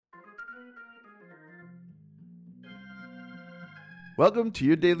Welcome to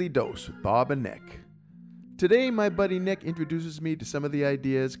your Daily Dose with Bob and Nick. Today, my buddy Nick introduces me to some of the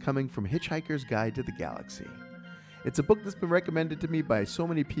ideas coming from Hitchhiker's Guide to the Galaxy. It's a book that's been recommended to me by so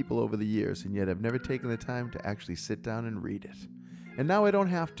many people over the years, and yet I've never taken the time to actually sit down and read it. And now I don't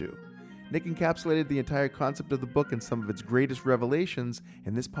have to. Nick encapsulated the entire concept of the book and some of its greatest revelations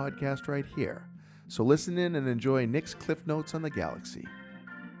in this podcast right here. So listen in and enjoy Nick's Cliff Notes on the Galaxy.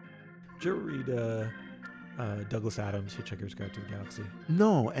 Did you ever read Douglas Adams' Hitchhiker's Guide to the Galaxy?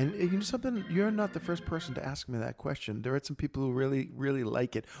 No, and you know something? You're not the first person to ask me that question. There are some people who really, really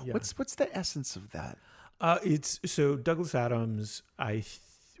like it. Yeah. What's the essence of that? So Douglas Adams,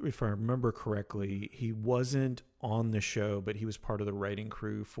 if I remember correctly, he wasn't on the show, but he was part of the writing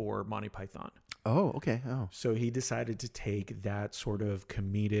crew for Monty Python. Oh, okay. Oh, so he decided to take that sort of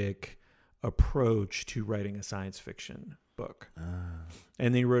comedic approach to writing a science fiction book.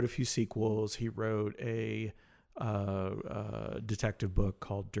 And he wrote a few sequels. He wrote a detective book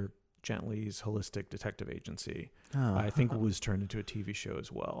called Dirk Gently's Holistic Detective Agency. I think it was turned into a TV show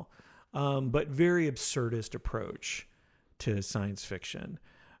as well. But very absurdist approach to science fiction.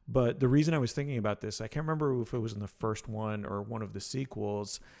 But the reason I was thinking about this, I can't remember if it was in the first one or one of the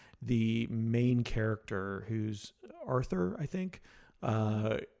sequels, the main character, who's Arthur, I think,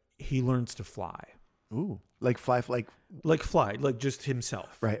 he learns to fly. Ooh, like fly, like just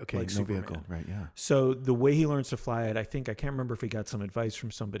himself. Right. Okay. Like no Superman. Vehicle. Right. Yeah. So the way he learns to fly it, I can't remember if he got some advice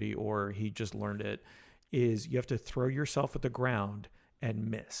from somebody or he just learned it, is you have to throw yourself at the ground and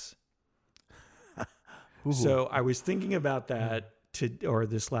miss. So I was thinking about that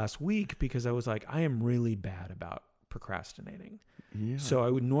this last week because I was like, I am really bad about procrastinating. Yeah. So I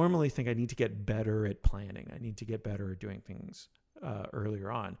would normally think I need to get better at planning. I need to get better at doing things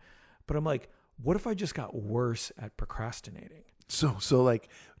earlier on. But I'm like, what if I just got worse at procrastinating? So like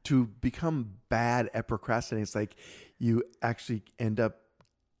to become bad at procrastinating, it's like you actually end up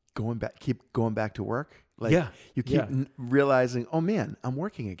keep going back to work. Like you keep realizing, oh man, I'm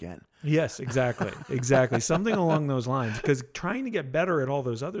working again. Yes, exactly. Exactly. Something along those lines, because trying to get better at all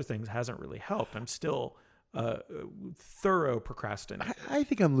those other things hasn't really helped. I'm still thorough procrastinator. I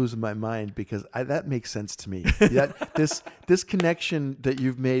think I'm losing my mind because that makes sense to me. This connection that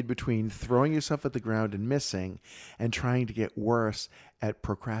you've made between throwing yourself at the ground and missing and trying to get worse at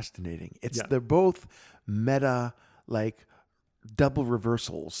procrastinating. They're both meta, like double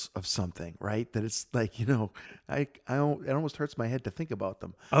reversals of something, right? That it's like, it almost hurts my head to think about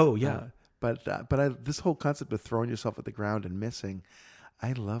them. Oh yeah. But this whole concept of throwing yourself at the ground and missing,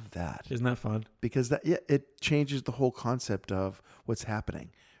 I love that. Isn't that fun? Because it changes the whole concept of what's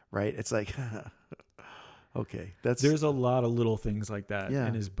happening, right? It's like, okay, there's a lot of little things like that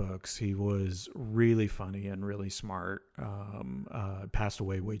in his books. He was really funny and really smart. Passed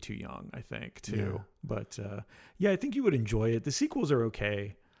away way too young, I think, too. Yeah. But I think you would enjoy it. The sequels are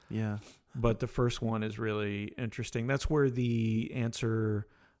okay. Yeah. But the first one is really interesting. That's where the answer...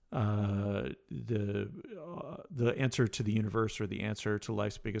 the answer to the universe, or the answer to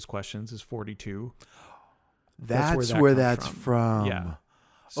life's biggest questions, is 42. That's where that's from. Yeah.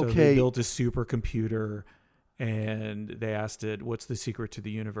 So they built a supercomputer and they asked it, what's the secret to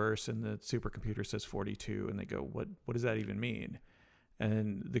the universe? And the supercomputer says 42. And they go, what does that even mean?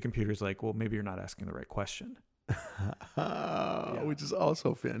 And the computer's like, well, maybe you're not asking the right question. Which is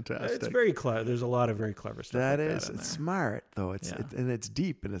also fantastic. It's very clever. There's a lot of very clever stuff. It's smart though. And it's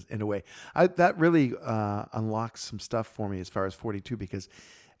deep in a way. That really unlocks some stuff for me as far as 42, because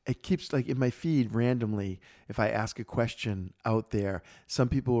it keeps, like, in my feed randomly, if I ask a question out there, some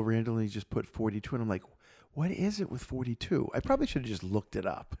people will randomly just put 42, and I'm like, what is it with 42? I probably should have just looked it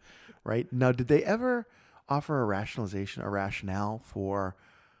up, right? Now, did they ever offer a rationale for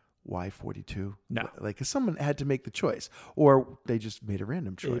why 42? No. Like, 'cause someone had to make the choice, or they just made a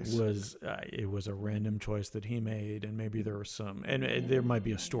random choice. It was a random choice that he made, and maybe there was and there might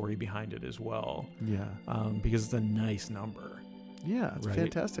be a story behind it as well. Yeah. Because it's a nice number. Yeah, it's a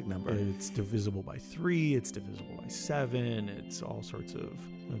fantastic number. It's divisible by 3, it's divisible by 7, it's all sorts of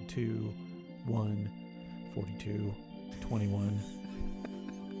 2, 1, 42, 21.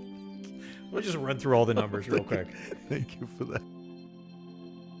 We'll just run through all the numbers real quick. Thank you for that.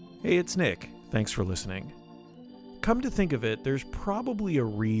 Hey, it's Nick. Thanks for listening. Come to think of it, there's probably a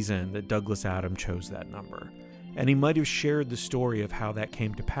reason that Douglas Adams chose that number, and he might have shared the story of how that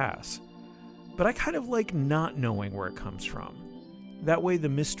came to pass. But I kind of like not knowing where it comes from. That way the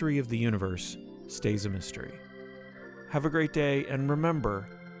mystery of the universe stays a mystery. Have a great day, and remember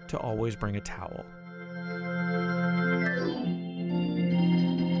to always bring a towel.